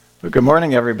Well, good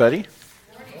morning, everybody.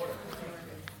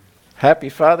 Happy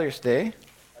Father's Day.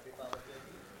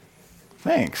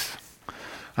 Thanks.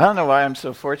 I don't know why I'm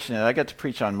so fortunate. I got to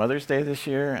preach on Mother's Day this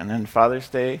year and then Father's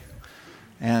Day.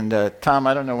 And Tom,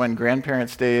 I don't know when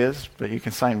Grandparents' Day is, but you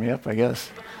can sign me up, I guess.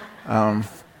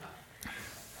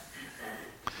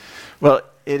 Well,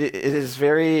 it is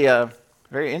very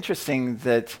interesting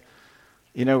that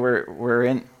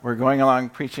we're going along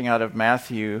preaching out of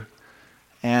Matthew.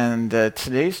 And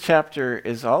today's chapter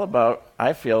is all about,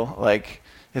 I feel like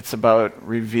it's about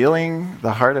revealing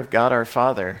the heart of God our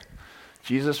Father,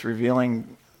 Jesus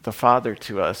revealing the Father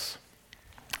to us.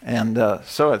 And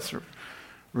so it's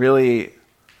really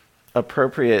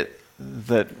appropriate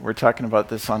that we're talking about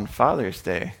this on Father's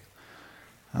Day.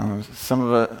 Some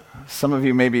of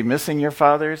you may be missing your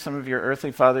fathers. Some of your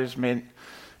earthly fathers may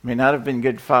not have been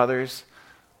good fathers,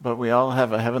 but we all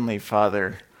have a heavenly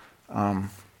Father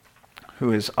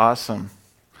who is awesome.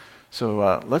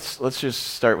 So let's just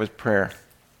start with prayer.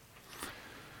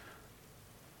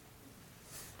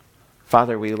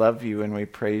 Father, we love you and we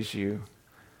praise you.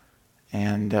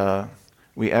 And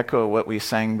we echo what we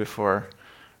sang before.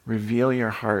 Reveal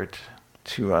your heart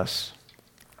to us.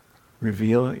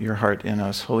 Reveal your heart in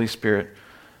us. Holy Spirit,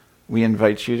 we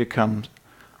invite you to come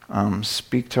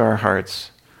speak to our hearts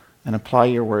and apply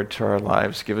your word to our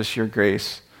lives. Give us your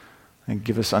grace. And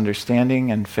give us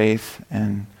understanding and faith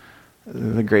and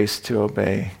the grace to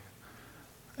obey.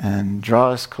 And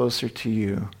draw us closer to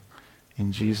you.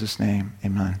 In Jesus' name,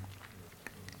 amen.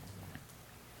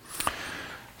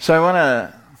 So I want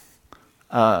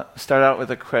to start out with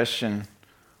a question.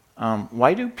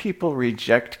 Why do people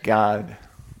reject God?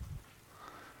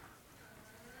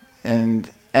 And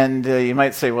you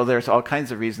might say, well, there's all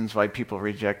kinds of reasons why people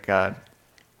reject God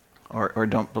or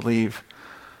don't believe.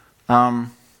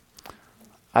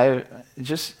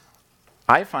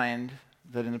 I find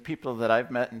that in the people that I've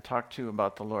met and talked to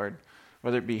about the Lord,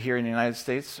 whether it be here in the United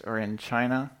States or in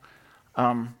China,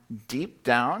 deep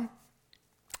down,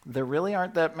 there really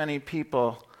aren't that many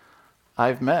people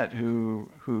I've met who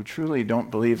truly don't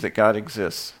believe that God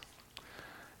exists.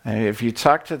 And if you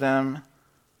talk to them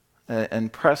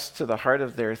and press to the heart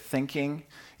of their thinking,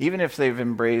 even if they've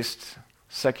embraced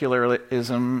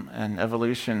secularism and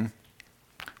evolution,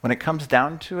 when it comes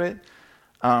down to it,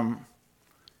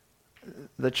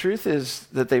 the truth is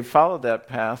that they've followed that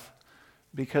path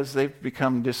because they've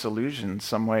become disillusioned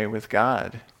some way with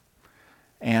God.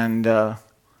 And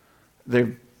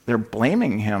they're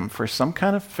blaming him for some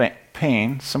kind of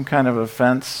pain, some kind of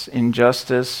offense,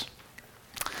 injustice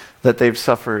that they've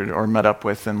suffered or met up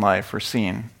with in life or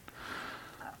seen.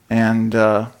 And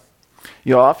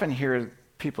you'll often hear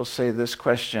people say this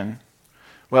question,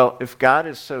 well, if God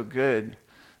is so good,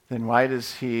 then why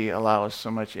does he allow us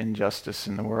so much injustice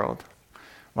in the world?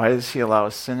 Why does he allow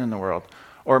us sin in the world?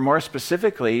 Or more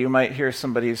specifically, you might hear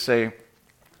somebody say,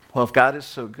 well, if God is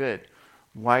so good,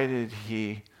 why did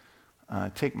he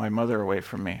take my mother away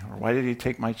from me? Or why did he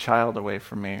take my child away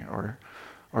from me?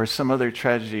 Or some other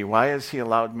tragedy. Why has he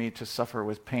allowed me to suffer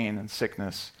with pain and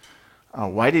sickness?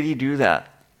 Why did he do that?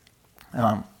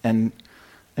 And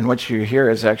what you hear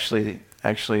is actually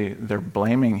they're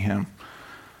blaming him.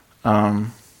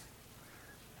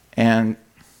 And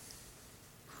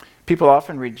people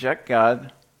often reject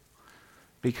God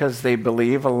because they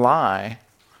believe a lie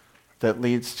that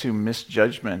leads to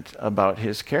misjudgment about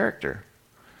his character.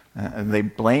 And they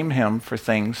blame him for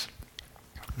things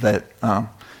that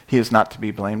he is not to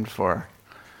be blamed for.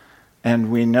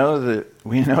 And we know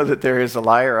that there is a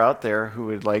liar out there who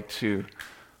would like to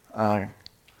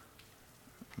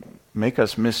make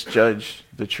us misjudge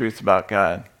the truth about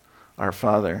God, our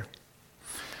Father.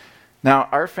 Now,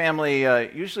 our family,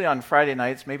 usually on Friday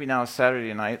nights, maybe now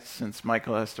Saturday nights, since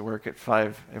Michael has to work at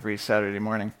 5 every Saturday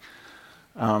morning,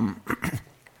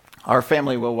 our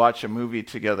family will watch a movie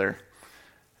together.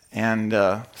 And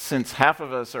since half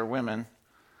of us are women,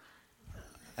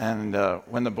 and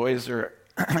when the boys are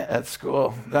at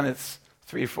school, then it's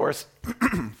three-fourths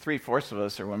of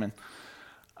us are women.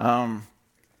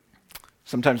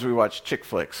 Sometimes we watch chick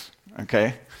flicks,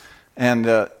 okay? And,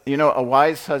 a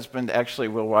wise husband actually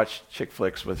will watch chick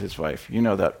flicks with his wife. You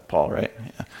know that, Paul, right?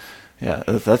 Yeah,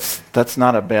 that's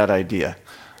not a bad idea.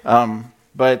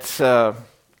 So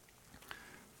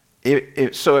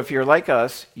if you're like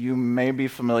us, you may be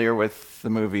familiar with the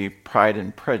movie Pride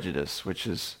and Prejudice, which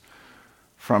is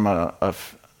from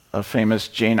a famous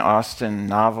Jane Austen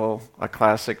novel, a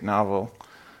classic novel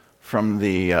from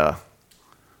the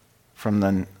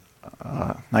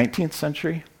 19th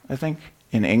century, I think.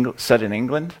 Set in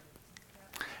England.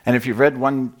 And if you've read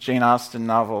one Jane Austen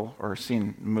novel or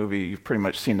seen a movie, you've pretty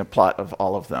much seen the plot of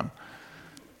all of them.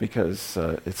 because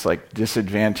it's like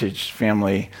disadvantaged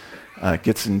family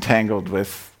gets entangled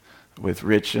with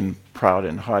rich and proud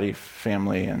and haughty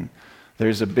family, and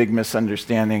there's a big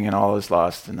misunderstanding and all is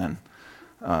lost, and then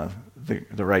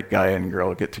the right guy and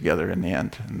girl get together in the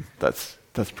end, and that's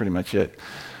pretty much it.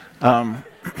 And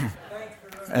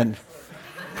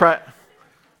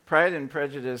Pride and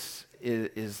Prejudice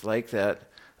is like that.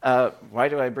 Why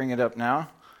do I bring it up now?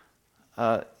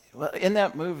 Well, in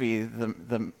that movie,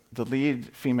 the lead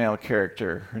female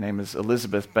character, her name is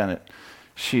Elizabeth Bennet.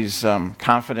 She's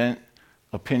confident,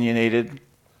 opinionated.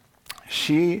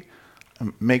 She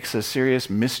makes a serious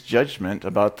misjudgment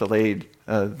about the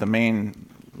main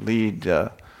lead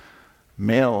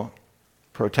male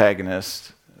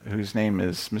protagonist, whose name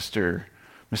is Mr.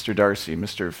 Darcy,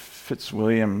 Mr.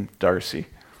 Fitzwilliam Darcy.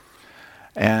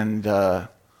 And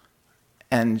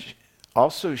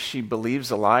also she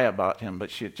believes a lie about him, but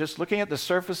she just looking at the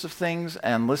surface of things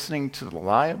and listening to the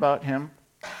lie about him,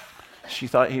 she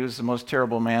thought he was the most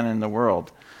terrible man in the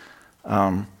world.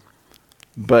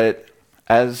 But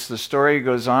as the story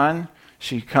goes on,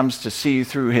 she comes to see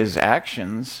through his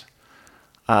actions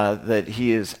that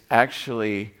he is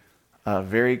actually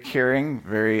very caring,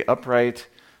 very upright,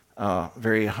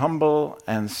 very humble,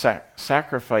 and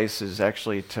sacrifices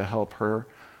actually to help her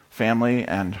family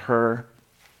and her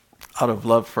out of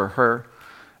love for her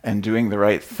and doing the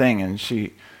right thing. And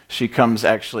she comes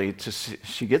actually to see,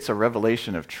 she gets a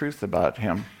revelation of truth about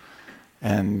him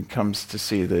and comes to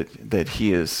see that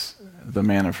he is the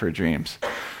man of her dreams.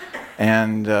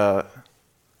 And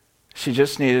she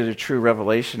just needed a true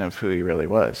revelation of who he really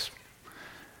was.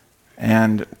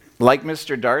 And like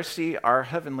Mr. Darcy, our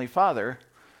Heavenly Father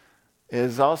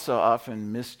is also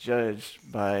often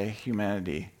misjudged by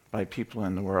humanity, by people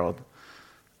in the world.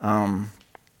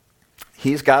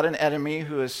 He's got an enemy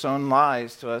who has sown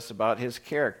lies to us about his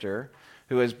character,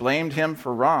 who has blamed him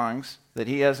for wrongs that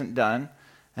he hasn't done,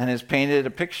 and has painted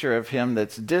a picture of him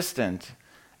that's distant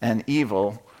and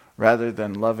evil rather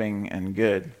than loving and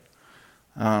good.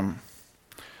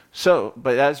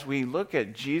 But as we look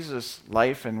at Jesus'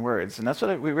 life and words, and that's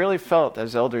what we really felt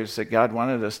as elders, that God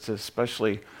wanted us to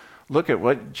especially look at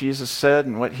what Jesus said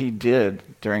and what he did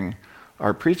during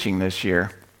our preaching this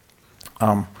year.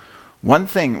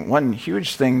 One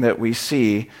huge thing that we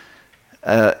see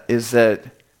is that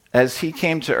as he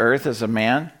came to earth as a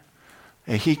man,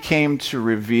 he came to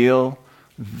reveal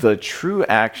the true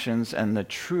actions and the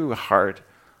true heart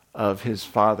of his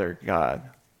Father God,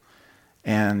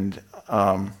 and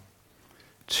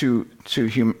to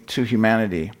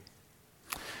humanity.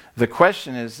 The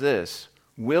question is this: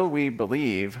 will we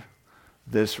believe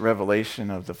this revelation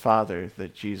of the Father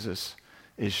that Jesus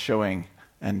is showing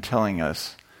and telling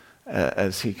us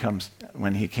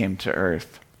when he came to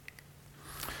earth?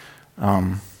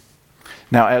 Now,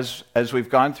 as we've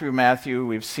gone through Matthew,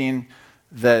 we've seen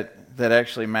that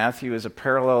actually Matthew is a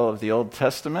parallel of the Old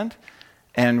Testament,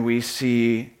 and we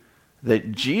see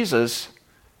that Jesus,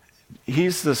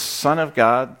 he's the Son of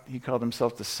God. He called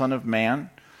himself the Son of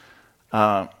Man.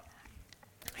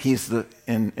 He's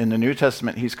in the New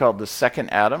Testament, he's called the second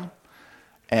Adam,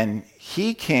 and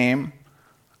he came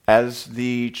as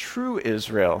the true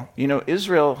Israel. You know,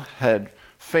 Israel had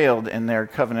failed in their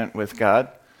covenant with God,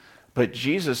 but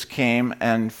Jesus came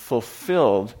and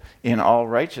fulfilled in all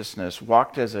righteousness,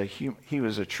 walked as he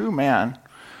was a true man,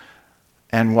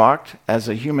 and walked as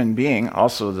a human being,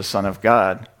 also the Son of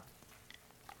God,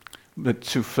 but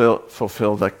to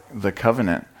fulfill the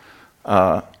covenant,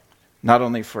 not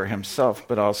only for himself,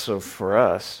 but also for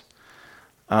us.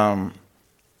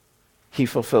 He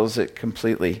fulfills it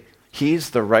completely. He's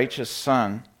the righteous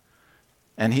Son,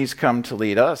 and he's come to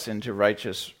lead us into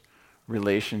righteous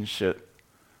relationship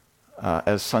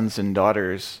as sons and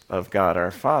daughters of God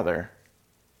our Father.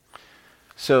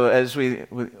 So as we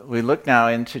look now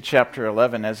into chapter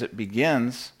 11, as it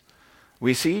begins,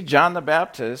 we see John the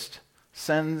Baptist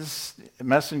sends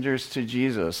messengers to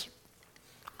Jesus.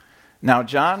 Now,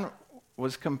 John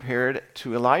was compared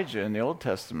to Elijah in the Old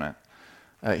Testament.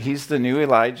 He's the new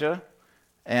Elijah,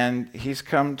 and he's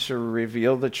come to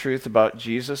reveal the truth about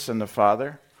Jesus and the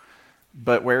Father.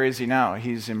 But where is he now?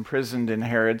 He's imprisoned in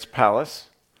Herod's palace,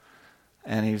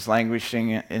 and he's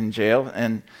languishing in jail.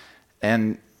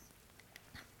 And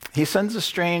he sends a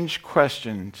strange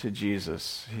question to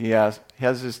Jesus. He has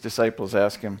his disciples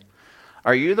ask him,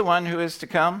 "Are you the one who is to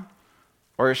come,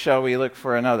 or shall we look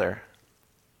for another?"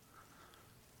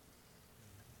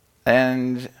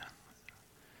 And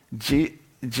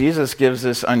Jesus gives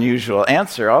this unusual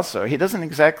answer also. He doesn't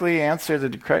exactly answer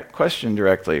the question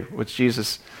directly, which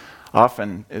Jesus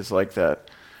often is like that.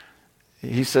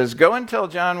 He says, "Go and tell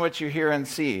John what you hear and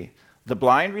see. The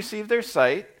blind receive their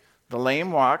sight, the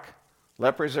lame walk,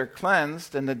 lepers are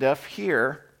cleansed, and the deaf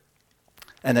hear,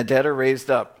 and the dead are raised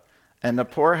up, and the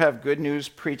poor have good news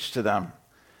preached to them.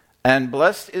 And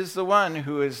blessed is the one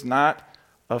who is not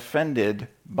offended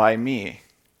by me.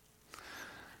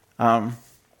 So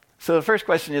the first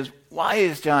question is, why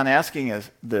is John asking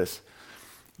us this?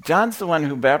 John's the one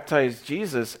who baptized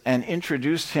Jesus and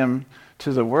introduced him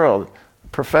to the world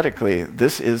prophetically.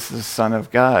 This is the Son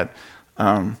of God.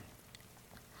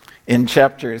 In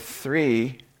chapter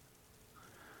 3,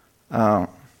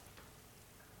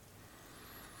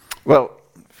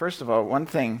 first of all, one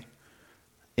thing,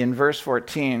 in verse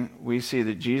 14, we see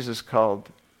that Jesus called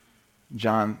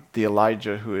John the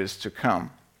Elijah who is to come.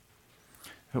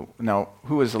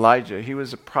 Who was Elijah? He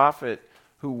was a prophet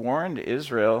who warned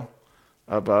Israel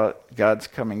about God's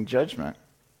coming judgment.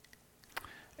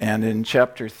 And in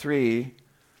chapter 3,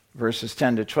 verses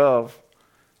 10 to 12,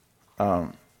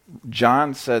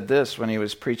 John said this when he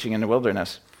was preaching in the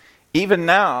wilderness. Even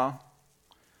now,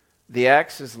 the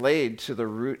axe is laid to the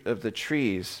root of the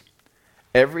trees.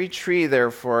 Every tree,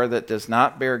 therefore, that does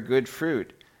not bear good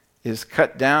fruit is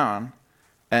cut down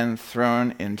and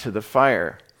thrown into the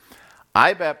fire.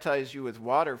 I baptize you with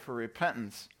water for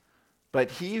repentance,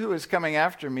 but he who is coming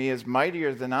after me is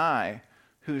mightier than I,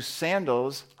 whose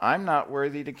sandals I'm not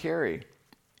worthy to carry.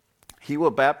 He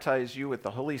will baptize you with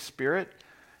the Holy Spirit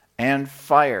and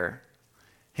fire.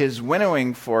 His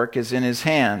winnowing fork is in his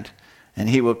hand, and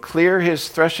he will clear his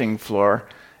threshing floor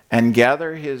and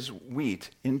gather his wheat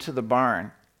into the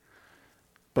barn.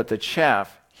 But the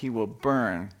chaff he will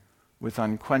burn with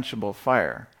unquenchable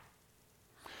fire.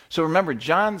 So remember,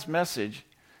 John's message,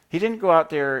 he didn't go out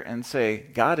there and say,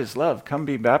 God is love, come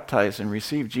be baptized and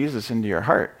receive Jesus into your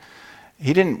heart.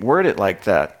 He didn't word it like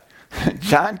that.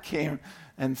 John came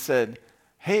and said,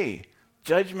 hey,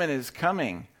 judgment is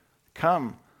coming.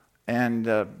 Come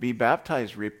and be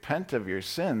baptized, repent of your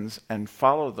sins, and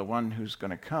follow the one who's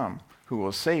going to come, who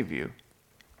will save you.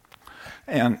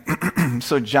 And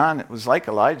so John was like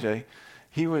Elijah.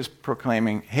 He was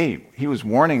proclaiming, hey, he was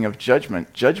warning of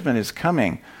judgment. Judgment is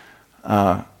coming.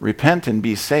 Repent and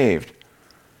be saved.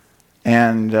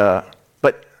 And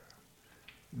but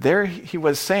there he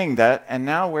was saying that, and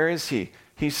now where is he?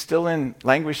 He's still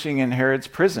languishing in Herod's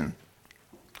prison.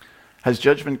 Has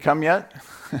judgment come yet?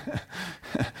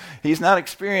 He's not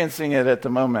experiencing it at the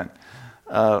moment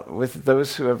with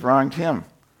those who have wronged him.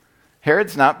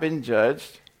 Herod's not been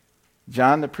judged.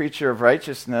 John, the preacher of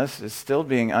righteousness, is still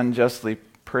being unjustly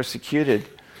persecuted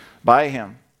by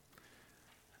him.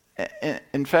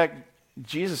 In fact,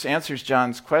 Jesus answers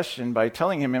John's question by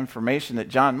telling him information that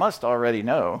John must already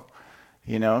know,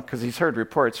 because he's heard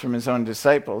reports from his own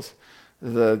disciples.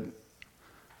 The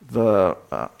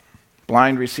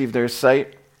blind receive their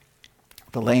sight,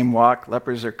 the lame walk,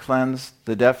 lepers are cleansed,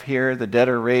 the deaf hear, the dead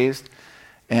are raised,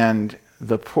 and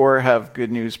the poor have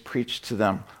good news preached to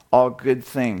them. All good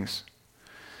things.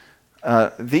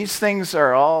 These things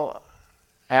are all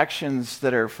actions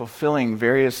that are fulfilling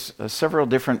several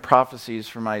different prophecies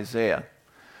from Isaiah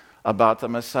about the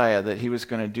Messiah, that he was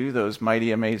going to do those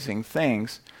mighty, amazing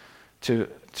things to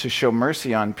show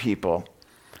mercy on people.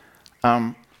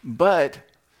 But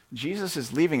Jesus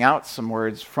is leaving out some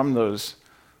words from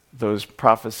those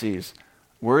prophecies,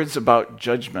 words about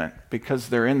judgment, because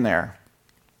they're in there,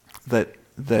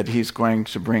 that he's going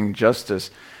to bring justice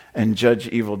and judge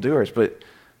evildoers. But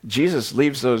Jesus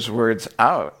leaves those words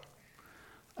out.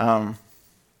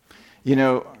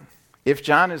 If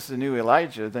John is the new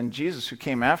Elijah, then Jesus, who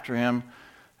came after him,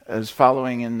 is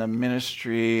following in the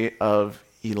ministry of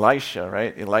Elisha,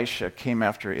 right? Elisha came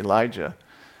after Elijah.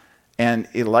 And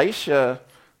Elisha,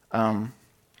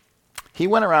 he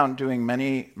went around doing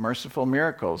many merciful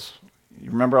miracles.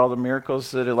 You remember all the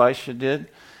miracles that Elisha did?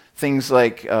 Things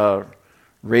like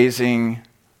raising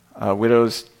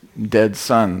widows' dead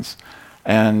sons,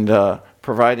 and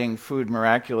providing food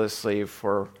miraculously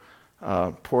for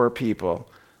poor people,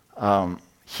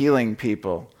 healing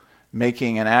people,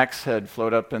 making an axe head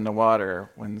float up in the water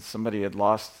when somebody had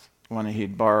lost one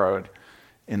he'd borrowed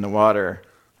in the water,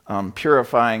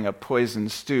 purifying a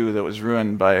poisoned stew that was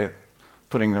ruined by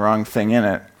putting the wrong thing in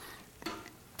it.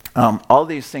 All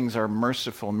these things are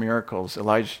merciful miracles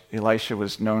Elisha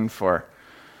was known for.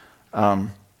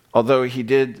 Although he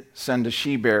did send a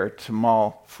she-bear to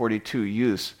maul 42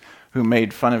 youths who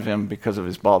made fun of him because of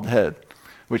his bald head,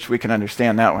 which we can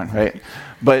understand that one, right?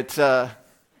 But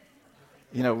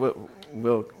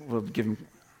we'll give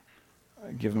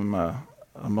him a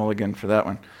mulligan for that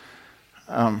one.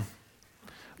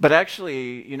 But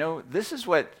actually, this is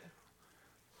what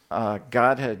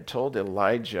God had told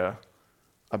Elijah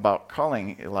about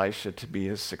calling Elisha to be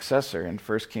his successor in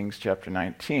 1 Kings chapter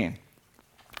 19.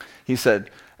 He said,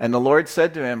 "And the Lord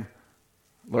said to him,"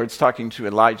 Lord's talking to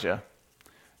Elijah,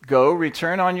 "Go,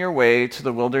 return on your way to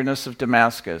the wilderness of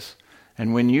Damascus,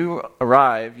 and when you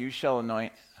arrive, you shall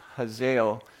anoint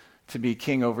Hazael to be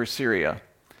king over Syria,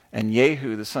 and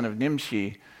Jehu, the son of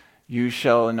Nimshi, you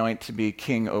shall anoint to be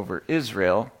king over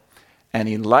Israel, and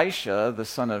Elisha, the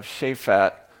son of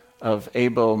Shaphat of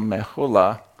Abel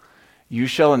Meholah, you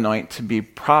shall anoint to be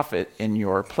prophet in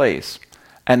your place.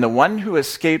 And the one who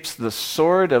escapes the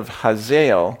sword of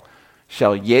Hazael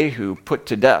shall Jehu put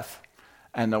to death,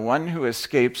 and the one who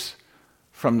escapes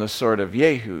from the sword of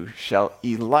Jehu shall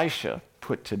Elisha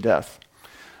put to death."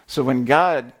 So when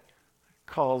God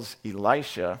calls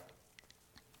Elisha,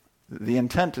 the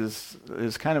intent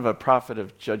is kind of a prophet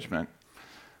of judgment,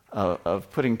 of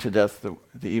putting to death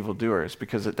the evildoers,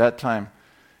 because at that time,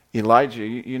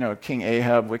 Elijah, King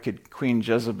Ahab, wicked Queen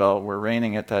Jezebel were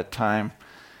reigning at that time,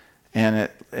 and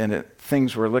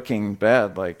things were looking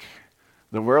bad. Like,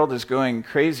 the world is going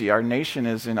crazy. Our nation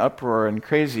is in uproar and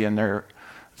crazy, and the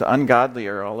ungodly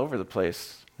are all over the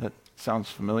place. That sounds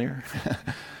familiar?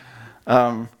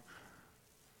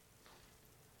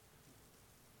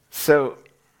 So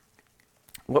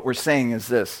what we're saying is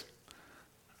this.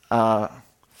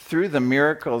 Through the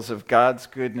miracles of God's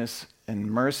goodness and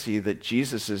mercy that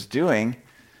Jesus is doing,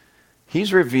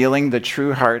 he's revealing the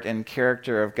true heart and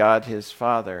character of God his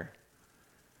Father,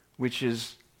 which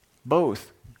is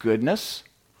both goodness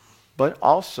but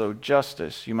also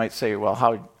justice. You might say, well,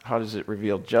 how does it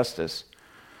reveal justice?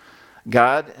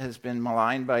 God has been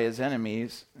maligned by his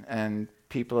enemies, and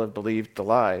people have believed the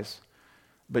lies.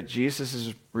 But Jesus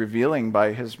is revealing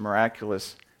by his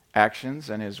miraculous actions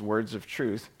and his words of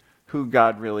truth who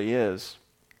God really is.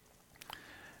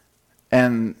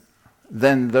 And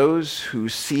then those who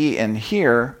see and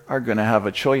hear are going to have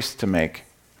a choice to make.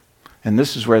 And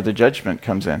this is where the judgment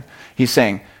comes in. He's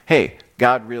saying, hey,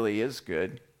 God really is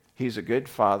good. He's a good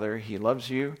Father. He loves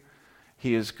you.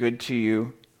 He is good to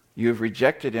you. You have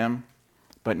rejected him,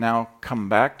 but now come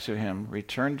back to him,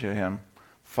 return to him,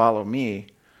 follow me.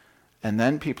 And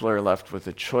then people are left with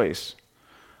a choice.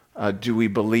 Do we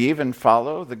believe and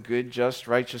follow the good, just,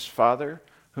 righteous Father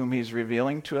whom he's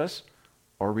revealing to us,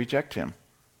 or reject him?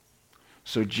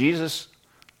 So Jesus,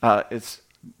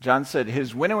 John said,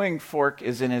 his winnowing fork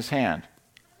is in his hand.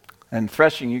 And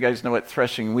threshing, you guys know what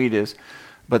threshing wheat is,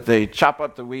 but they chop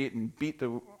up the wheat and beat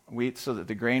the wheat so that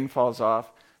the grain falls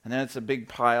off, and then it's a big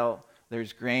pile.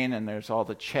 There's grain and there's all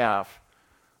the chaff.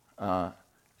 And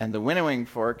the winnowing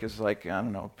fork is like, I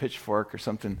don't know, a pitchfork or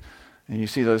something. And you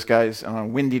see those guys on a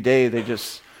windy day, they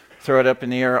just throw it up in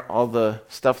the air. All the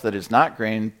stuff that is not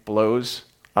grain blows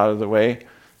out of the way,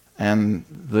 and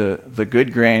the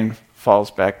good grain falls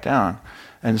back down.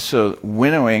 And so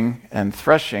winnowing and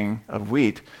threshing of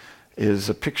wheat is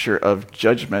a picture of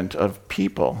judgment of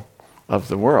people, of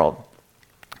the world.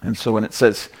 And so when it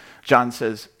says, John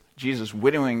says, Jesus'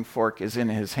 winnowing fork is in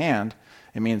his hand,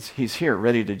 it means he's here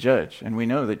ready to judge. And we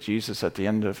know that Jesus at the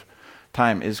end of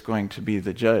time is going to be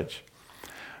the judge.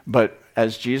 But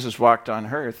as Jesus walked on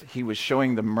earth, he was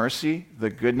showing the mercy, the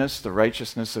goodness, the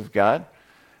righteousness of God,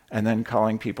 and then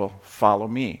calling people, follow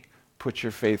me, put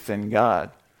your faith in God.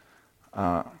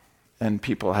 And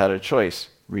people had a choice,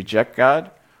 reject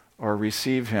God or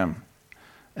receive him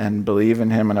and believe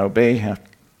in him and obey him.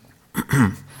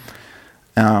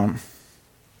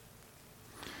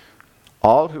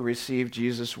 All who receive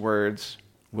Jesus' words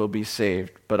will be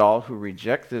saved, but all who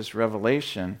reject this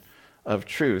revelation of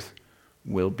truth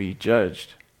will be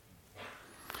judged.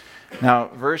 Now,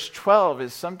 verse 12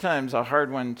 is sometimes a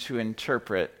hard one to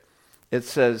interpret. It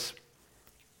says,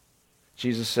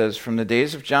 Jesus says, from the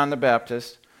days of John the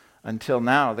Baptist until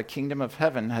now, the kingdom of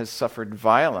heaven has suffered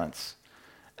violence,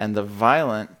 and the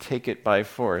violent take it by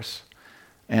force.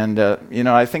 And,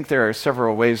 I think there are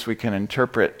several ways we can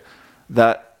interpret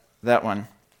that one.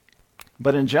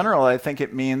 But in general, I think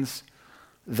it means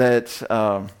that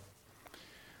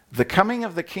the coming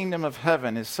of the kingdom of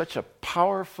heaven is such a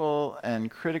powerful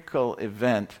and critical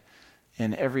event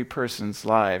in every person's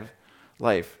life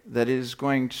that is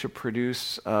going to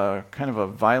produce kind of a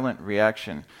violent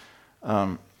reaction.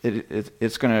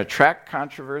 It's going to attract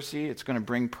controversy. It's going to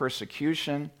bring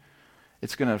persecution.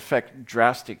 It's going to affect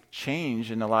drastic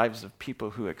change in the lives of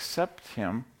people who accept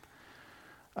him.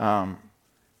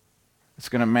 It's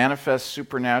going to manifest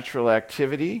supernatural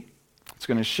activity. It's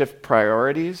going to shift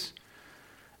priorities.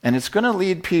 And it's going to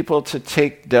lead people to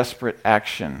take desperate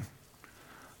action.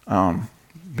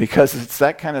 Because it's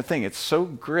that kind of thing. It's so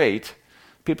great,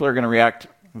 people are going to react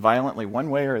violently one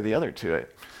way or the other to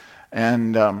it.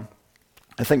 And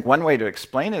I think one way to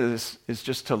explain it is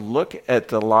just to look at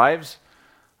the lives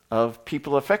of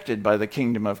people affected by the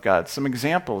kingdom of God. Some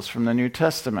examples from the New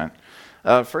Testament.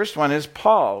 First one is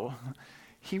Paul.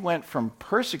 He went from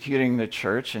persecuting the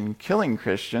church and killing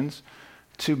Christians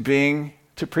to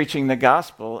preaching the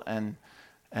gospel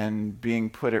and being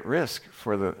put at risk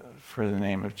for the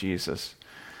name of Jesus.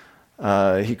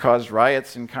 He caused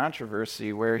riots and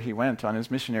controversy where he went on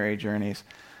his missionary journeys.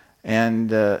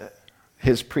 And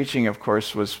his preaching, of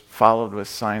course, was followed with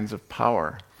signs of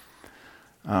power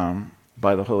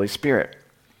by the Holy Spirit.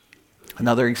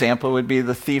 Another example would be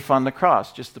the thief on the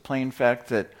cross, just the plain fact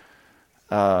that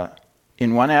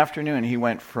in one afternoon he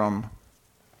went from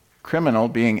criminal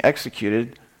being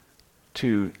executed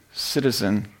to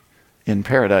citizen in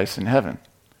paradise in heaven.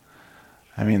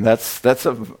 I mean, that's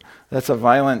a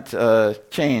violent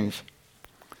change.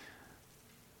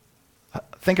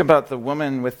 Think about the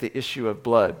woman with the issue of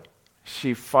blood.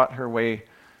 She fought her way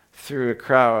through a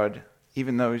crowd,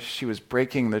 even though she was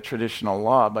breaking the traditional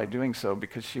law by doing so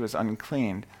because she was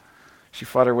unclean. She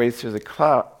fought her way through the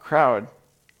crowd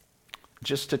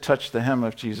just to touch the hem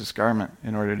of Jesus' garment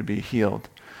in order to be healed.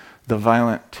 The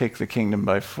violent take the kingdom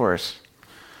by force.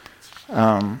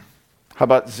 How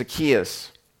about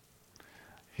Zacchaeus?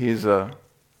 He's a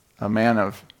man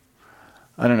of,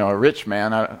 a rich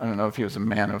man. I don't know if he was a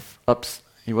man of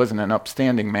he wasn't an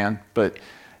upstanding man, but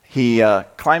he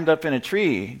climbed up in a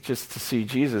tree just to see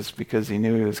Jesus because he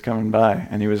knew he was coming by,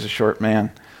 and he was a short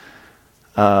man.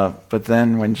 But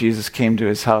then when Jesus came to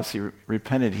his house, he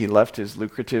repented. He left his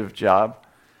lucrative job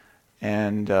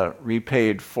and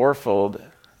repaid fourfold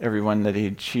everyone that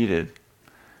he'd cheated.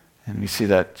 And we see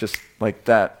that just like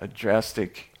that, a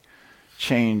drastic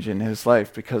change in his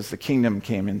life because the kingdom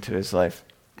came into his life.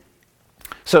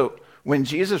 So when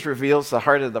Jesus reveals the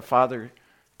heart of the Father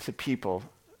to people,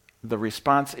 the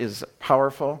response is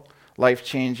powerful,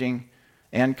 life-changing,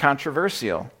 and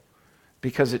controversial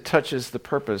because it touches the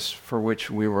purpose for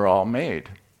which we were all made.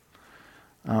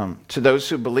 To those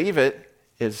who believe it,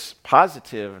 is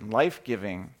positive and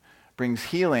life-giving, brings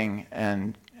healing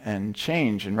and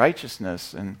change and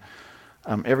righteousness and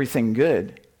everything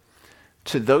good.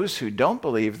 To those who don't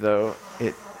believe, though,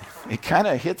 it kind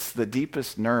of hits the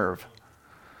deepest nerve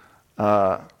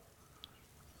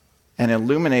and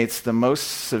illuminates the most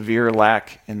severe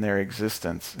lack in their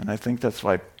existence. And I think that's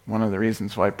why one of the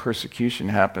reasons why persecution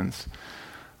happens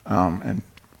and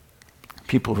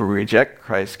people who reject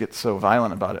Christ get so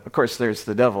violent about it. Of course, there's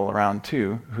the devil around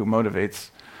too, who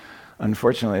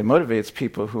unfortunately motivates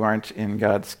people who aren't in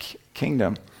God's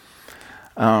kingdom.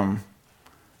 But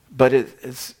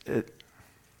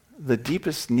the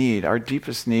deepest need, our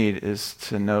deepest need is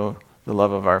to know the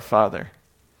love of our Father.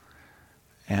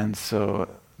 And so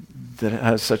that it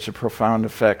has such a profound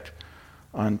effect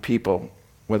on people,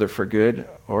 whether for good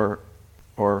or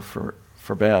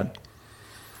for bad.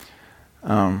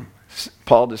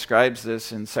 Paul describes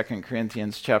this in 2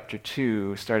 Corinthians chapter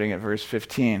 2, starting at verse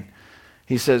 15.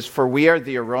 He says, "For we are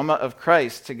the aroma of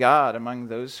Christ to God among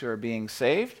those who are being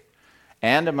saved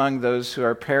and among those who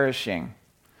are perishing.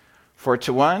 For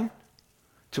to one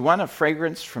a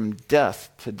fragrance from death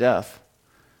to death,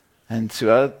 and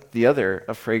to the other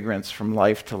a fragrance from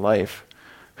life to life.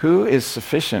 Who is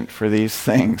sufficient for these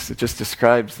things?" It just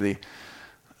describes the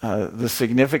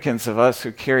significance of us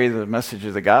who carry the message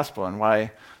of the gospel and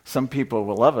why some people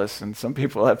will love us and some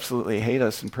people absolutely hate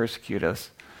us and persecute us.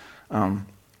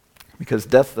 Because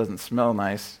death doesn't smell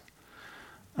nice.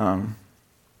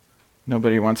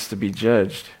 Nobody wants to be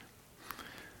judged.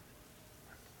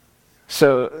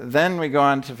 So then we go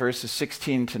on to verses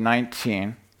 16 to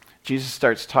 19. Jesus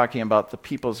starts talking about the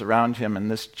peoples around him in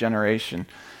this generation.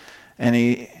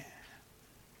 And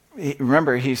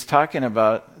remember, he's talking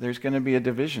about there's going to be a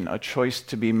division, a choice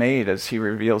to be made as he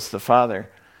reveals the Father.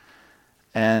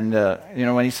 And,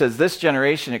 when he says this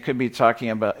generation, it could be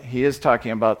he is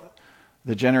talking about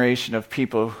the generation of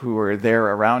people who were there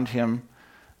around him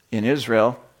in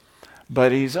Israel.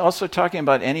 But he's also talking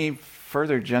about any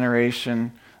further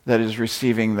generation that is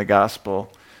receiving the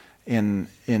gospel in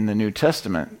the New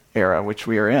Testament era, which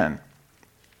we are in.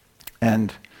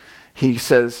 And he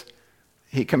says,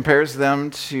 he compares them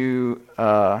to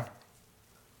a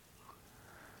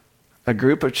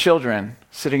group of children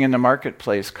sitting in the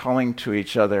marketplace calling to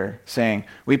each other, saying,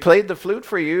 "We played the flute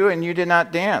for you and you did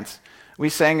not dance. We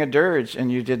sang a dirge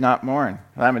and you did not mourn."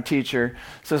 I'm a teacher,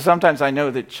 so sometimes I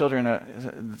know that children,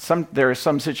 there are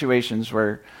some situations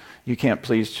where you can't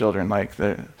please children, like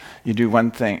you do one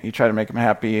thing, you try to make them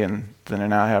happy and then they're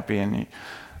not happy, and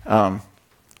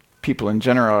people in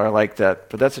general are like that,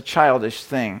 but that's a childish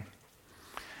thing.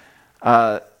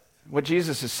 what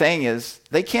Jesus is saying is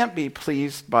they can't be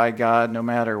pleased by God no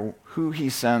matter who he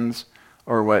sends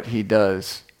or what he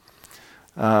does,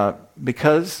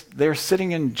 because they're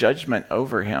sitting in judgment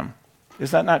over him.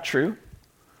 Is that not true?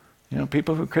 You know,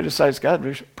 people who criticize God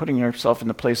are putting yourself in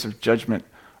the place of judgment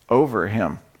over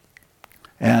him.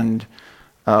 And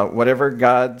whatever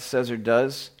God says or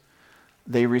does,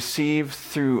 they receive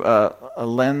through a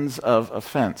lens of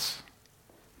offense,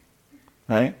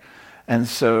 right? And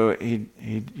so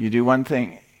you do one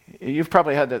thing. You've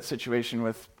probably had that situation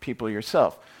with people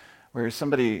yourself, where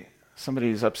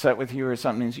somebody's upset with you or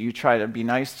something, so you try to be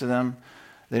nice to them,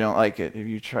 they don't like it. If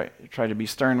you try to be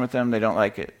stern with them, they don't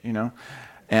like it, you know?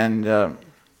 And no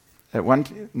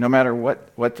matter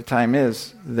what the time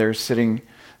is,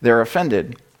 they're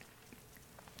offended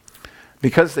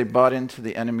because they bought into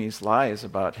the enemy's lies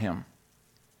about him.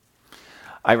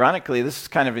 Ironically, this is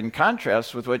kind of in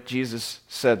contrast with what Jesus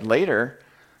said later,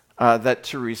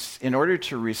 that in order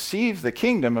to receive the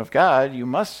kingdom of God, you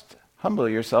must humble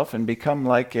yourself and become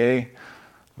like a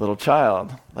little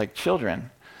child, like children,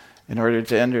 in order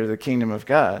to enter the kingdom of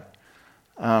God.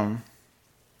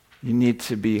 You need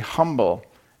to be humble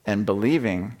and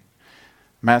believing.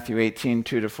 Matthew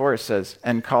 18:2-4 says,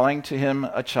 "And calling to him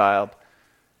a child,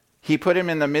 he put him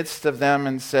in the midst of them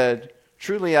and said,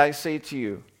 'Truly I say to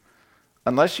you,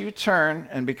 unless you turn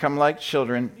and become like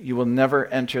children, you will never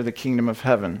enter the kingdom of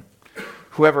heaven.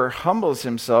 Whoever humbles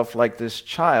himself like this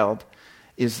child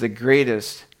is the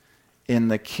greatest in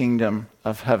the kingdom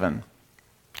of heaven.'"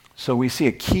 So we see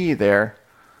a key there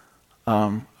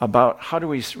about how do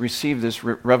we receive this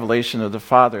revelation of the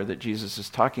Father that Jesus is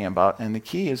talking about. And the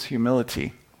key is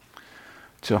humility,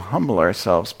 to humble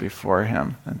ourselves before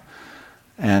him.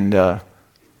 And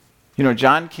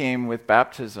John came with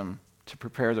baptism to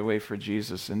prepare the way for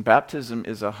Jesus. And baptism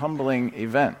is a humbling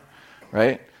event,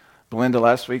 right? Belinda,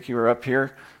 last week you were up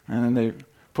here, and then they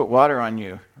put water on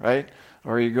you, right?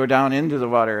 Or you go down into the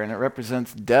water, and it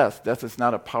represents death. Death is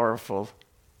not a powerful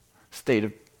state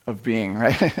of being,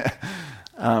 right?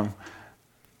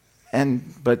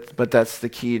 But that's the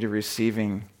key to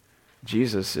receiving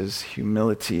Jesus, is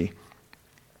humility.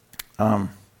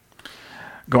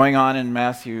 Going on in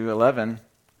Matthew 11,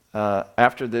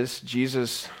 after this,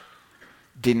 Jesus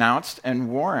denounced and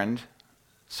warned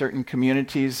certain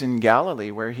communities in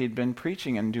Galilee where he'd been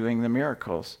preaching and doing the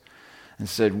miracles, and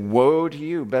said, "Woe to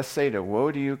you, Bethsaida!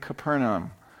 Woe to you,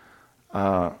 Capernaum,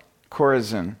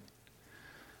 Chorazin!"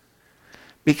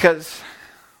 Because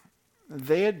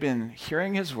they had been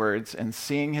hearing his words and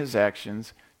seeing his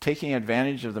actions, taking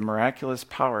advantage of the miraculous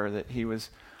power that he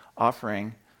was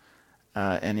offering,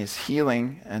 and his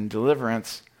healing and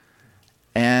deliverance,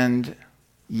 and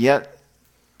yet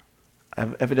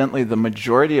evidently the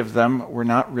majority of them were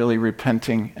not really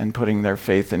repenting and putting their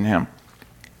faith in him.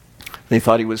 They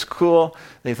thought he was cool.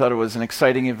 They thought it was an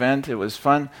exciting event. It was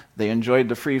fun. They enjoyed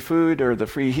the free food or the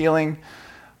free healing,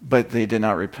 but they did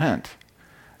not repent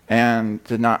and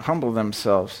did not humble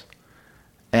themselves.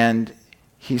 And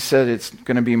he said it's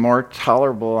going to be more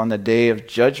tolerable on the day of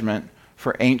judgment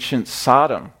for ancient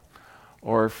Sodom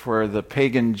or for the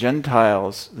pagan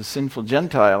Gentiles, the sinful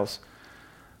Gentiles,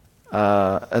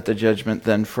 at the judgment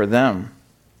than for them.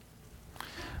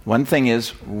 One thing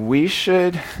is, we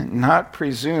should not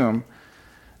presume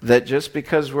that just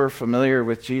because we're familiar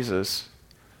with Jesus,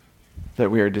 that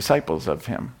we are disciples of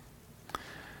him.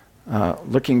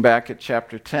 Looking back at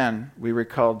chapter 10, we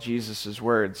recall Jesus'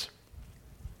 words,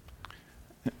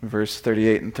 verse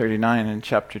 38 and 39 in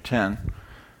chapter 10.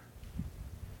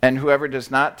 "And whoever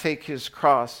does not take his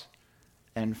cross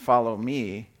and follow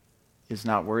me is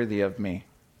not worthy of me.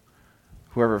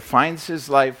 Whoever finds his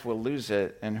life will lose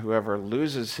it, and whoever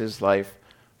loses his life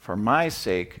for my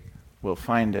sake will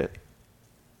find it."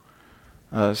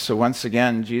 So once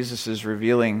again, Jesus is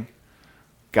revealing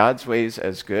God's ways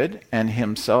as good and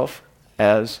himself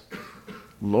as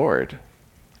Lord,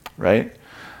 right?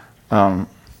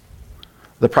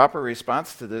 The proper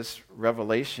response to this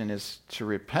revelation is to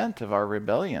repent of our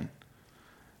rebellion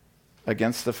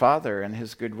against the Father and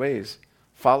his good ways.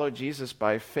 Follow Jesus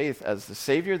by faith as the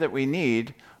Savior that we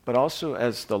need, but also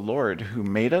as the Lord who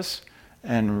made us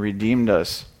and redeemed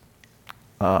us,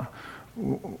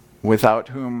 without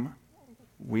whom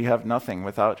we have nothing,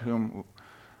 without whom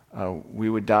we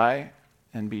would die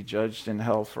and be judged in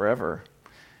hell forever.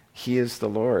 He is the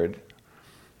Lord.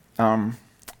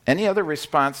 Any other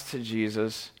response to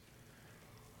Jesus,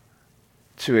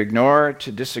 to ignore,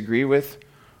 to disagree with,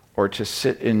 or to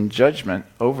sit in judgment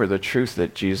over the truth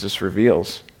that Jesus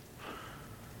reveals.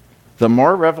 The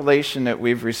more revelation that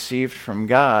we've received from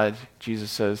God,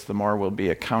 Jesus says, the more we'll be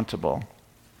accountable.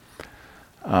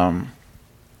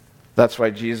 That's why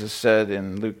Jesus said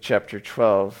in Luke chapter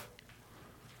 12,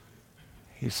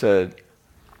 he said,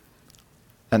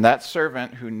 "And that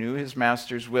servant who knew his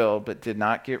master's will but did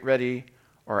not get ready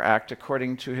or act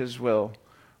according to his will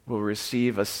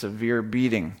receive a severe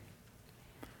beating."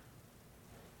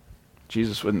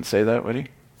 Jesus wouldn't say that, would he?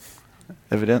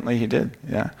 Evidently he did,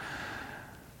 yeah.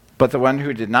 "But the one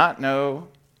who did not know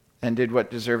and did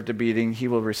what deserved a beating, he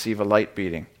will receive a light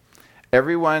beating.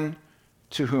 Everyone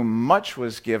to whom much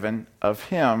was given, of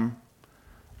him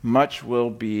much will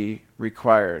be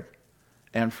required.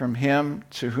 And from him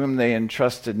to whom they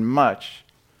entrusted much,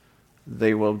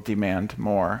 they will demand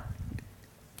more."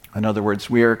 In other words,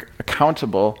 we are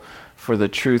accountable for the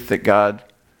truth that God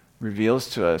reveals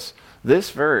to us.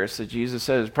 This verse that Jesus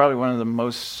said is probably one of the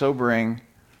most sobering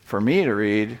for me to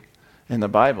read in the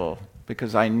Bible,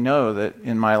 because I know that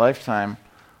in my lifetime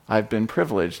I've been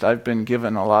privileged. I've been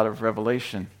given a lot of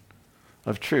revelation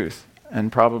of truth,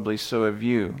 and probably so have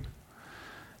you.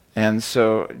 And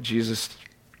so Jesus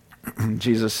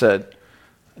said,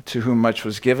 "To whom much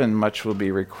was given, much will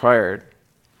be required."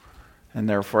 And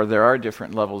therefore there are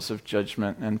different levels of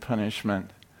judgment and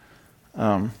punishment.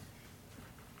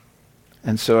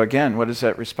 And so again, what is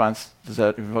that response does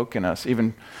that evoke in us?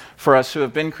 Even for us who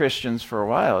have been Christians for a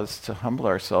while, is to humble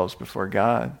ourselves before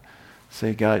God.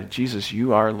 Say, "God, Jesus,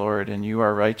 you are Lord, and you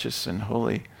are righteous and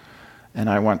holy, and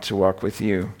I want to walk with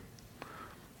you."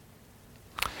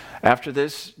 After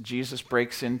this, Jesus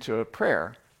breaks into a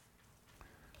prayer.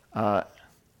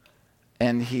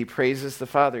 And he praises the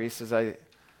Father. He says,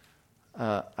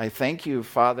 I thank you,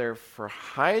 Father, for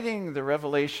hiding the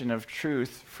revelation of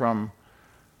truth from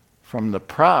the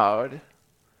proud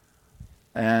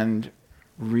and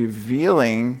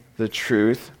revealing the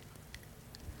truth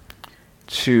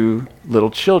to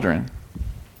little children.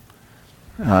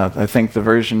 I think the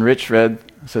version Rich read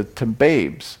said to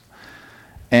babes.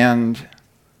 And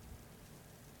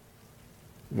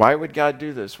why would God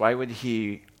do this? Why would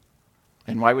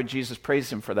Jesus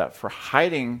praise him for that? For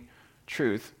hiding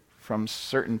truth from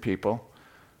certain people,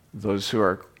 those who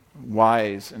are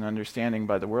wise and understanding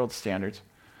by the world's standards,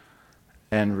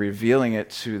 and revealing it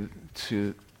to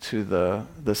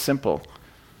the simple,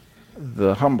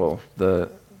 the humble, the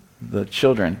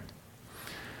children.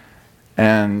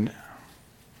 And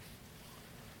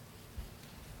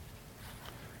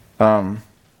in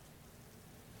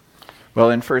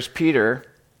 1 Peter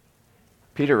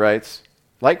writes,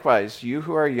 "Likewise, you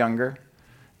who are younger,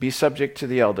 be subject to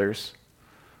the elders.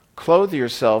 Clothe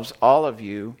yourselves, all of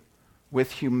you,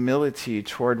 with humility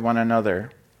toward one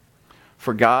another.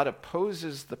 For God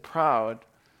opposes the proud,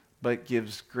 but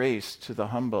gives grace to the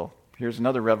humble." Here's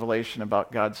another revelation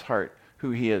about God's heart,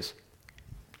 who he is.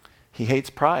 He hates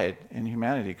pride in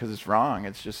humanity because it's wrong.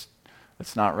 It's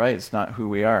not right. It's not who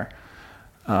we are.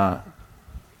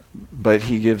 But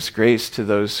he gives grace to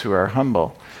those who are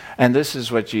humble. And this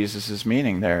is what Jesus is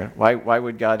meaning there. Why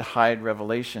would God hide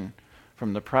revelation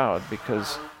from the proud?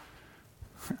 Because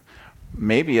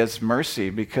maybe as mercy,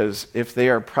 because if they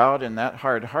are proud and that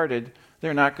hard-hearted,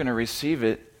 they're not going to receive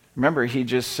it. Remember, he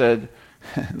just said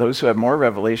those who have more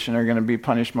revelation are going to be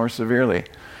punished more severely.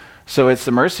 So it's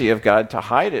the mercy of God to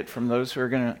hide it from those who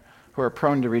are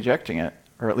prone to rejecting it,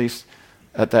 or at least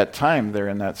at that time they're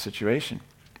in that situation.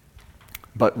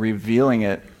 But revealing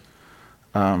it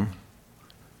to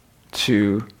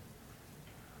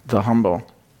the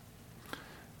humble.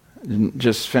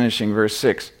 Just finishing verse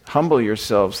 6. "Humble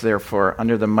yourselves, therefore,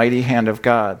 under the mighty hand of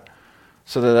God,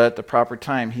 so that at the proper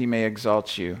time he may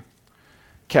exalt you,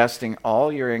 casting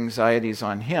all your anxieties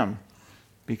on him,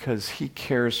 because he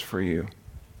cares for you."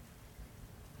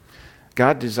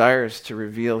 God desires to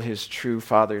reveal his true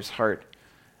Father's heart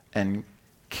and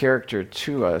character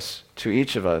to us, to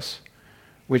each of us,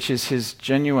 which is his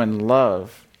genuine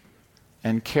love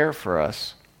and care for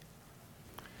us.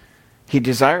 He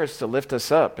desires to lift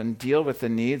us up and deal with the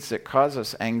needs that cause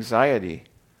us anxiety,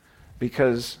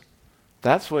 because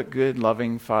that's what good,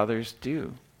 loving fathers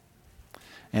do.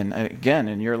 And again,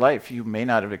 in your life, you may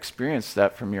not have experienced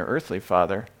that from your earthly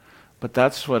father, but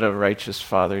that's what a righteous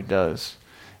father does.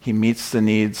 He meets the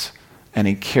needs and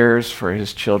he cares for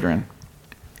his children.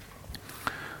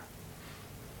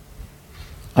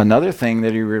 Another thing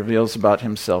that he reveals about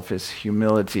himself is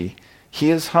humility.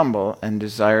 He is humble and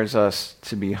desires us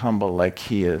to be humble like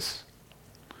he is.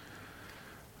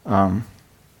 Psalm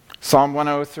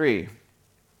 103.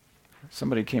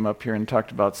 Somebody came up here and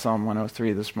talked about Psalm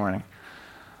 103 this morning.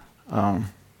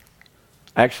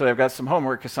 Actually, I've got some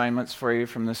homework assignments for you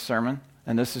from this sermon,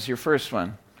 and this is your first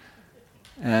one.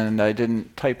 And I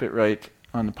didn't type it right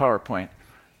on the PowerPoint,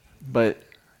 but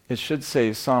it should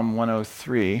say Psalm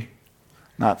 103.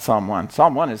 not Psalm 1.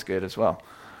 Psalm 1 is good as well.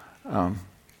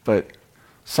 But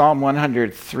Psalm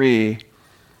 103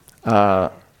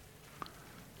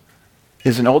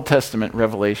 is an Old Testament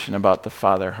revelation about the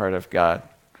Father heart of God.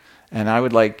 And I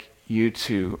would like you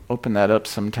to open that up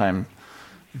sometime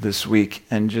this week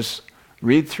and just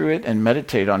read through it and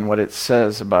meditate on what it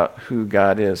says about who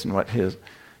God is and what his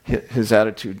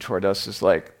attitude toward us is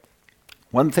like.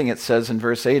 One thing it says in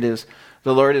verse 8 is,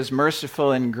 "The Lord is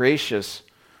merciful and gracious,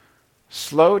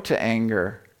 slow to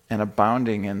anger, and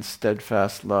abounding in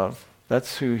steadfast love."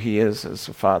 That's who he is as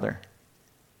a father.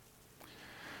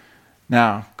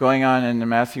 Now, going on into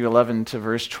Matthew 11 to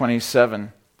verse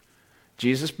 27,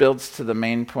 Jesus builds to the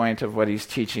main point of what he's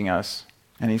teaching us.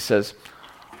 And he says,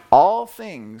 "All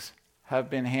things have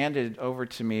been handed over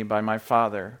to me by my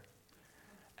Father,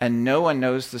 and no one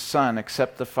knows the Son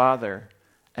except the Father,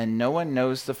 and no one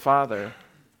knows the Father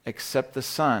except the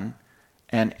Son,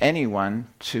 and anyone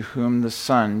to whom the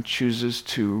Son chooses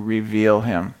to reveal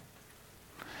him."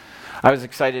 I was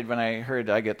excited when I heard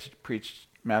I get to preach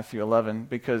Matthew 11,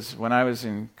 because when I was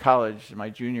in college, my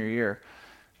junior year,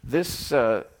 this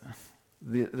set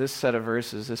of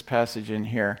verses, this passage in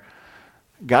here,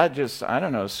 God just, I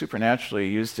don't know, supernaturally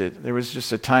used it. There was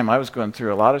just a time I was going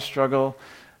through a lot of struggle,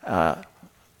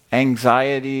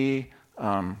 anxiety,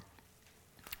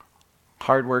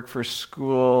 hard work for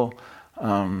school,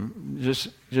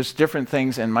 just different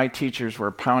things, and my teachers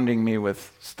were pounding me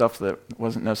with stuff that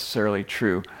wasn't necessarily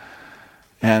true.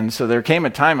 And so there came a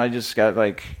time I just got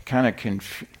like kind of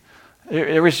confused.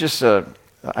 It was just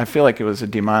I feel like it was a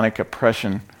demonic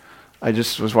oppression. I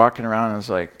just was walking around and I was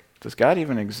like, does God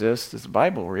even exist? Is the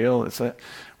Bible real?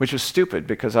 Which was stupid,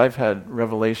 because I've had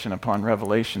revelation upon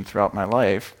revelation throughout my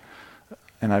life,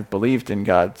 and I've believed in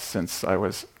God since I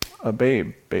was a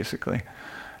babe, basically.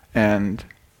 And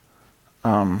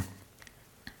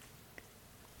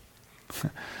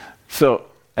so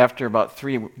after about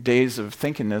 3 days of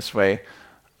thinking this way,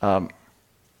 I'm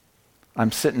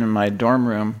sitting in my dorm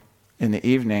room in the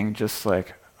evening just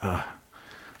like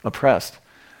oppressed.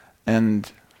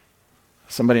 And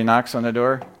somebody knocks on the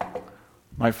door.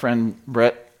 My friend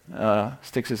Brett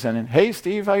sticks his head in. "Hey,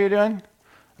 Steve, how you doing?"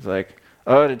 I was like,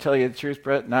 "Oh, to tell you the truth,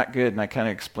 Brett, not good." And I kind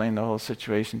of explained the whole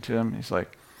situation to him. He's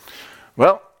like,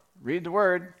 "Well, read the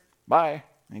word. Bye."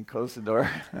 And he closed the door.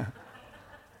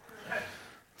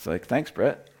 It's like, "Thanks,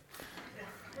 Brett."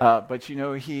 But you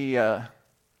know,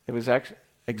 it was actually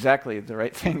exactly the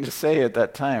right thing to say at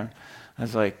that time. I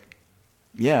was like,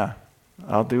 "Yeah,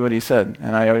 I'll do what he said."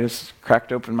 And I just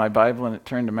cracked open my Bible and it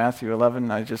turned to Matthew 11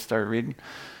 and I just started reading.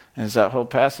 And it's that whole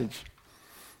passage.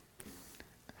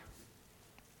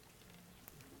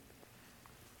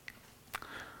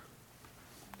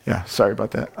 Yeah, sorry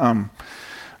about that.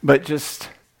 But just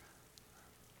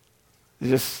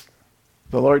the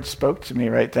Lord spoke to me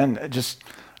right then.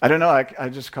 I don't know, I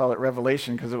just call it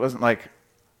revelation, because it wasn't like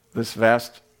this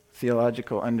vast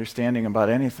theological understanding about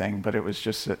anything, but it was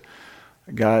just that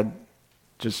God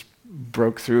just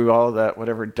broke through all of that,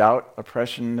 whatever doubt,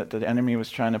 oppression that the enemy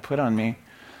was trying to put on me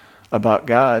about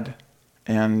God,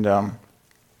 and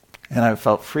I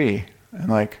felt free, and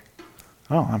like,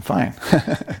 oh, I'm fine.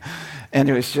 And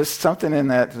it was just something in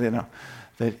that,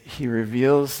 that he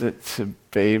reveals it to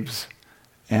babes,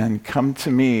 and "Come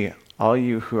to me, all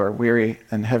you who are weary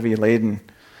and heavy laden,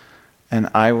 and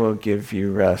I will give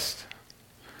you rest."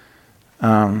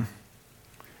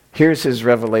 Here's his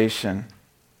revelation.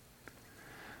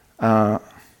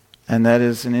 And that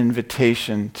is an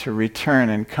invitation to return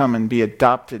and come and be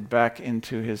adopted back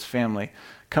into his family.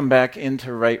 Come back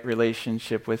into right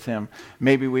relationship with him.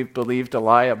 Maybe we've believed a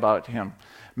lie about him.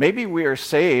 Maybe we are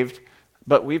saved,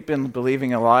 but we've been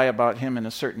believing a lie about him in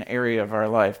a certain area of our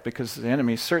life, because the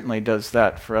enemy certainly does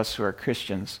that for us who are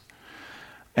Christians.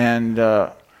 And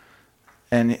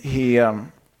he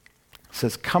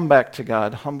says, "Come back to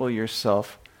God, humble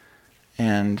yourself."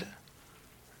 And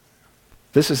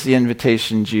this is the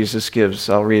invitation Jesus gives.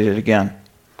 I'll read it again.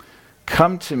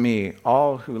 "Come to me,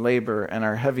 all who labor and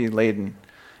are heavy laden,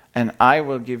 and I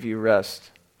will give you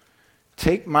rest.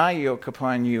 Take my yoke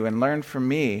upon you and learn from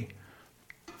me,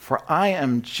 for I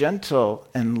am gentle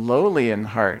and lowly in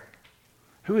heart."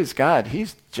 Who is God?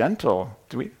 He's gentle.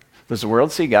 Does the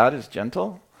world see God as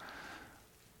gentle?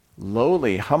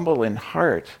 Lowly, humble in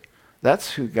heart.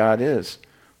 That's who God is.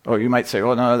 Oh, you might say,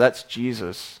 "Oh, no, that's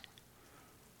Jesus.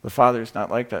 The Father's not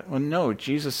like that." Well, no,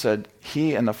 Jesus said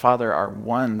he and the Father are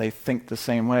one. They think the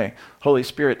same way. Holy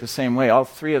Spirit the same way. All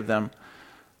three of them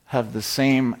have the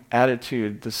same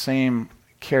attitude, the same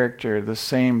character, the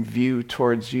same view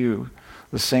towards you,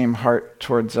 the same heart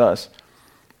towards us.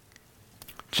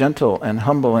 Gentle and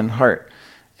humble in heart.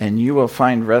 and you will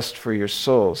find rest for your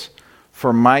souls.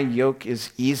 For my yoke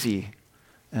is easy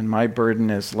and my burden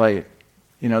is light.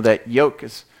 You know, that yoke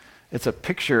it's a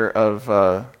picture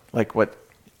of like what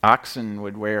oxen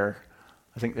would wear.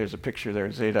 I think there's a picture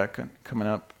there, Zadok, coming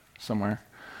up somewhere.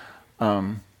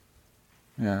 Yeah,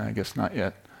 I guess not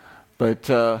yet. But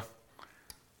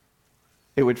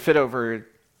it would fit over,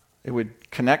 it would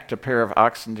connect a pair of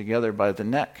oxen together by the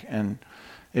neck. And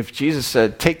if Jesus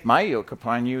said, take my yoke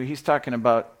upon you, he's talking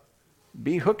about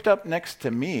be hooked up next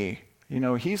to me. You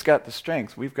know, he's got the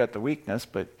strength. We've got the weakness,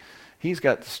 but he's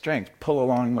got the strength. Pull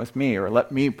along with me, or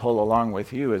let me pull along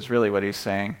with you is really what he's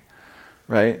saying,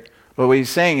 right? But what he's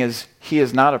saying is he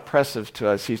is not oppressive to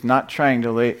us. He's not trying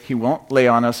to he won't lay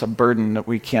on us a burden that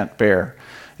we can't bear.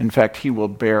 In fact, he will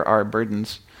bear our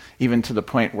burdens, even to the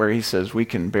point where he says we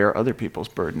can bear other people's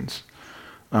burdens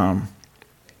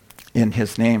in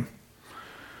his name.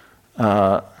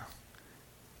 As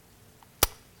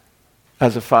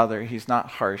a father, he's not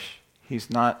harsh. He's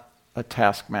not a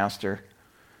taskmaster.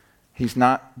 He's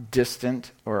not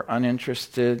distant or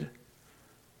uninterested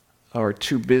or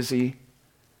too busy.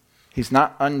 He's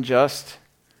not unjust.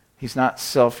 He's not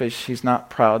selfish. He's not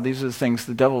proud. These are the things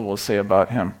the devil will say about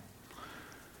him.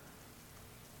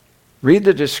 Read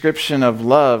the description of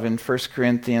love in 1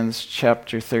 Corinthians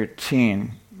chapter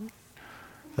 13.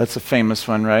 That's a famous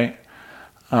one, right?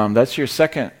 That's your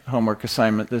second homework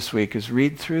assignment this week, is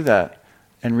read through that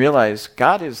and realize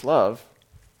God is love.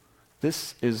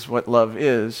 This is what love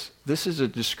is. This is a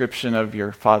description of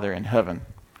your Father in heaven.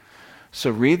 So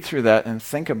read through that and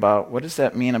think about, what does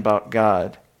that mean about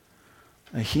God?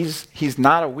 He's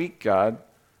not a weak God,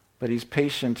 but he's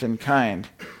patient and kind.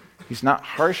 He's not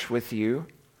harsh with you,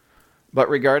 but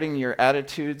regarding your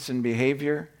attitudes and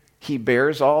behavior, he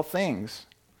bears all things.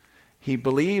 He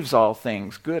believes all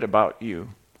things good about you.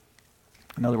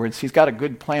 In other words, he's got a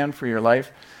good plan for your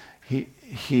life.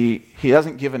 He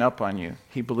hasn't given up on you.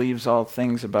 He believes all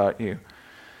things about you.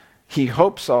 He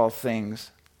hopes all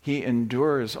things. He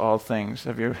endures all things.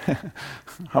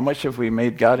 How much have we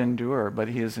made God endure? But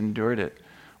he has endured it.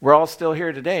 We're all still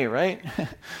here today, right?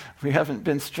 We haven't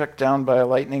been struck down by a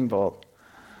lightning bolt.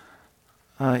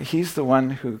 He's the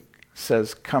one who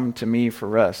says, come to me for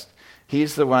rest.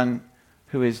 He's the one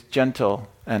who is gentle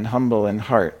and humble in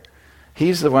heart.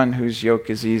 He's the one whose yoke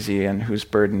is easy and whose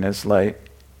burden is light.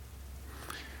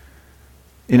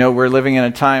 You know, we're living in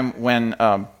a time when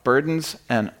burdens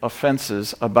and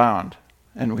offenses abound.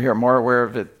 And we are more aware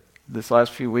of it this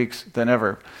last few weeks than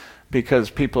ever, because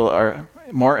people are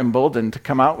more emboldened to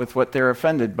come out with what they're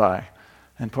offended by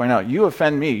and point out, you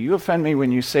offend me. You offend me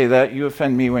when you say that. You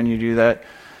offend me when you do that.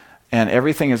 And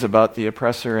everything is about the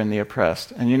oppressor and the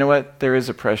oppressed. And you know what? There is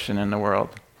oppression in the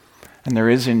world. And there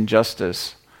is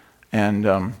injustice.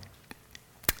 And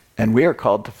we are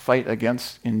called to fight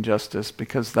against injustice,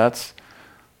 because that's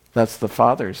the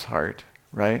Father's heart,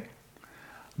 right?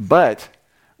 But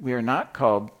we are not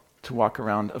called to walk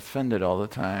around offended all the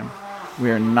time. We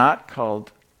are not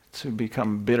called to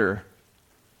become bitter.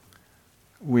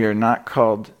 We are not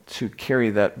called to carry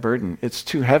that burden. It's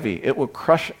too heavy. It will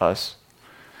crush us.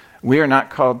 We are not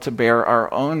called to bear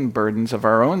our own burdens of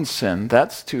our own sin.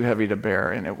 That's too heavy to bear,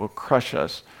 and it will crush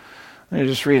us. Let me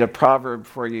just read a proverb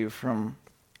for you from,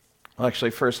 well,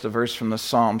 actually first a verse from the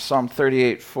Psalm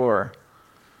 38:4.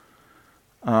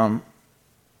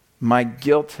 My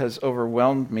guilt has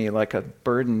overwhelmed me like a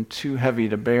burden too heavy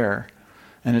to bear.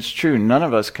 And it's true, none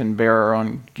of us can bear our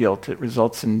own guilt. It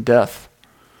results in death.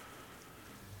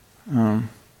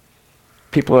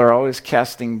 People are always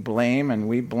casting blame, and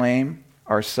we blame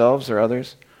ourselves or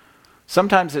others.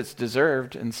 Sometimes it's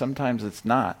deserved, and sometimes it's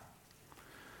not.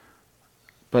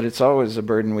 But it's always a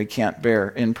burden we can't bear.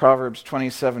 In Proverbs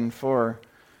 27:4,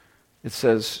 it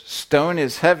says, stone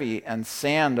is heavy and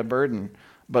sand a burden,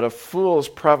 but a fool's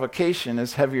provocation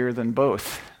is heavier than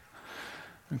both.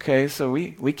 Okay, so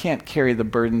we can't carry the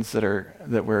burdens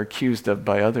that we're accused of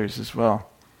by others as well.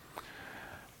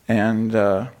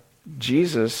 And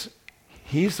Jesus,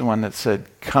 he's the one that said,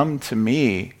 come to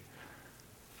me.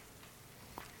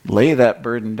 Lay that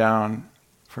burden down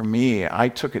for me. I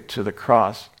took it to the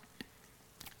cross.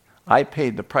 I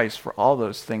paid the price for all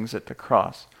those things at the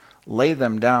cross. Lay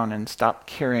them down and stop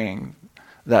carrying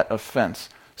that offense.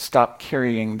 Stop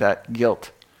carrying that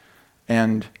guilt,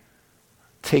 and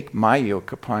take my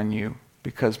yoke upon you,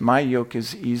 because my yoke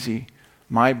is easy,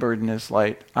 my burden is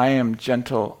light. I am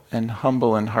gentle and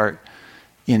humble in heart.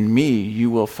 In me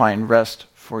you will find rest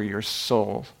for your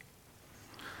soul.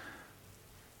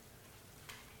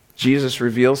 Jesus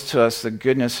reveals to us the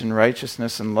goodness and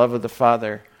righteousness and love of the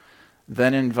Father,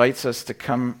 then invites us to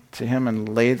come to him and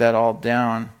lay that all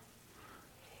down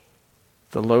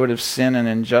the load of sin and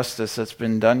injustice that's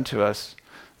been done to us,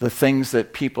 the things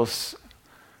that people,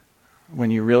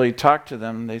 when you really talk to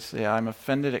them, they say, I'm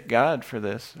offended at God for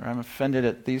this, or I'm offended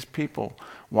at these people.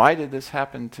 Why did this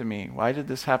happen to me? Why did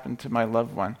this happen to my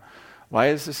loved one? Why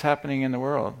is this happening in the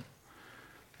world?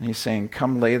 And he's saying,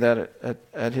 come lay that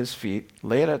at his feet,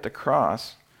 lay it at the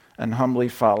cross, and humbly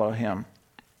follow him.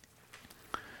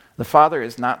 The Father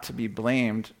is not to be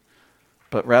blamed,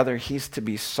 but rather he's to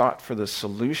be sought for the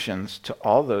solutions to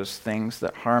all those things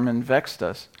that harm and vexed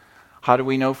us. How do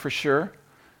we know for sure?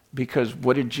 Because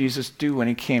what did Jesus do when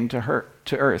he came to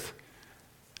earth?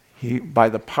 By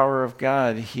the power of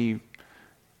God, he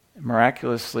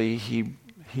miraculously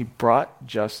brought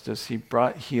justice, he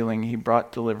brought healing, he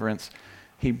brought deliverance,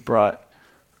 he brought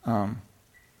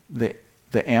the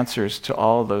answers to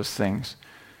all those things.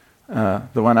 The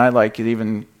one I like,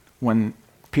 even when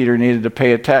Peter needed to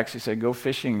pay a tax, he said, go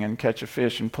fishing and catch a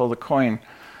fish and pull the coin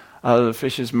out of the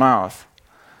fish's mouth.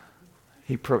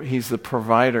 He's the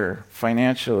provider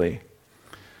financially.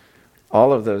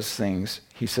 All of those things,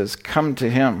 he says, come to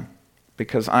him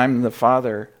because I'm the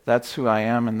Father. That's who I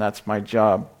am and that's my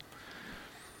job.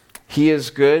 He is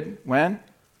good when?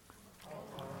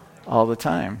 All the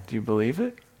time. Do you believe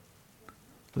it?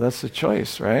 That's the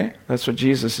choice, right? That's what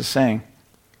Jesus is saying.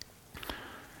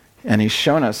 And he's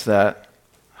shown us that.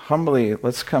 Humbly,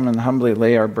 let's come and humbly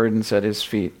lay our burdens at his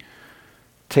feet.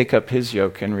 Take up his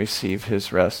yoke and receive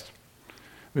his rest.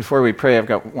 Before we pray, I've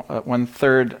got one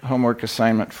third homework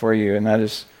assignment for you, and that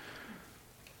is,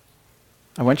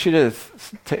 I want you to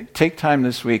take time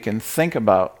this week and think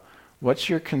about what's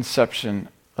your conception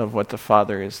of what the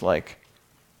Father is like.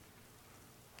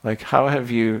 Like, how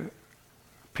have you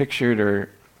pictured or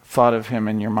thought of him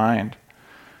in your mind?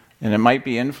 And it might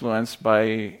be influenced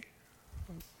by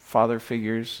father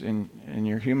figures in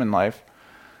your human life.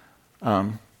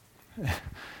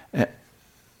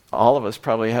 All of us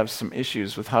probably have some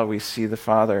issues with how we see the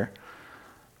Father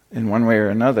in one way or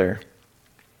another.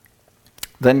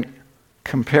 Then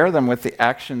compare them with the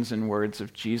actions and words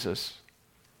of Jesus.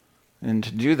 And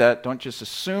to do that, don't just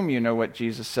assume you know what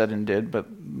Jesus said and did, but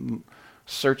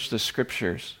search the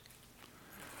Scriptures.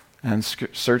 And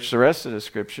search the rest of the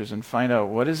Scriptures and find out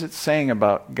what is it saying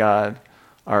about God,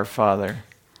 our Father.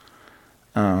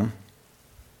 And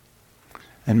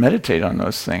meditate on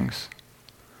those things.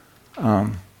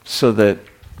 So that,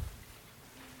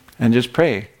 and just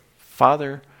pray,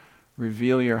 Father,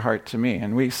 reveal your heart to me.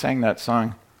 And we sang that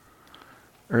song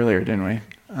earlier, didn't we?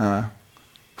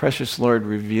 Precious Lord,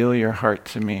 reveal your heart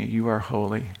to me. You are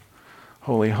holy.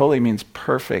 Holy. Holy means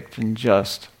perfect and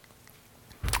just.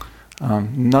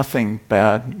 Nothing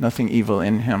bad, nothing evil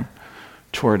in him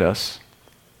toward us.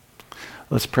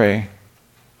 Let's pray.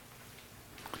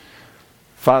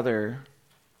 Father,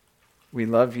 we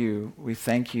love you. We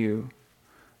thank you.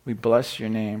 We bless your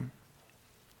name.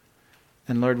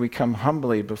 And Lord, we come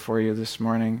humbly before you this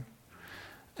morning.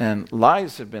 And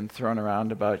lies have been thrown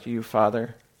around about you,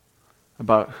 Father,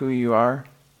 about who you are,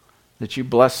 that you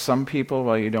bless some people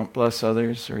while you don't bless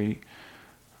others, or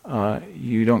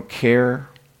you don't care,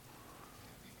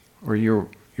 or you're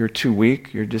too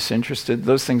weak, you're disinterested.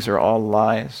 Those things are all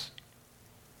lies.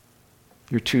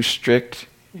 You're too strict,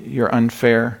 you're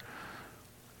unfair.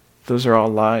 Those are all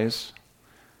lies.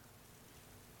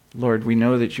 Lord, we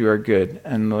know that you are good.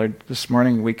 And Lord, this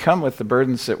morning we come with the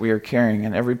burdens that we are carrying,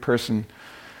 and every person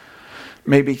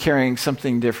may be carrying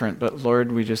something different, but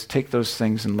Lord, we just take those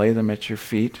things and lay them at your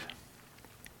feet.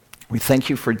 We thank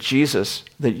you for Jesus,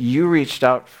 that you reached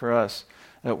out for us,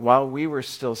 that while we were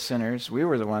still sinners, we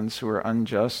were the ones who were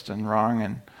unjust and wrong,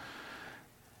 and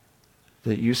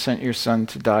that you sent your Son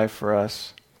to die for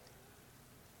us,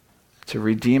 to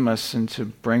redeem us and to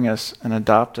bring us and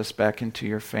adopt us back into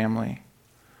your family.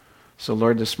 So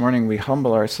Lord, this morning we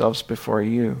humble ourselves before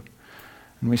you,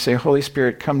 and we say, Holy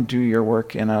Spirit, come do your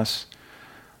work in us.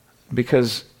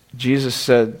 Because Jesus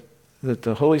said that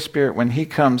the Holy Spirit, when he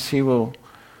comes, he will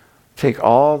take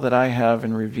all that I have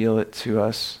and reveal it to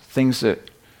us, things that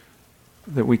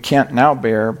we can't now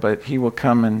bear, but he will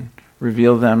come and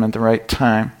reveal them at the right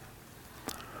time.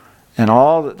 And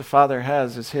all that the Father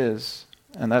has is his,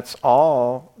 and that's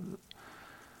all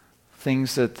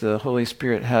things that the Holy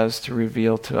Spirit has to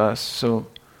reveal to us. So,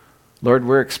 Lord,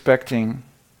 we're expecting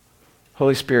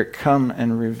Holy Spirit, come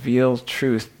and reveal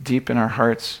truth deep in our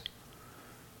hearts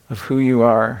of who you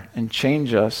are and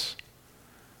change us.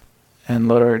 And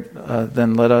Lord,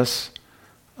 then let us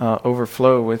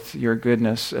overflow with your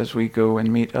goodness as we go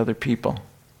and meet other people.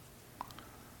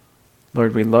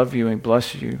 Lord, we love you and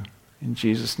bless you in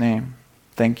Jesus' name.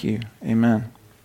 Thank you. Amen.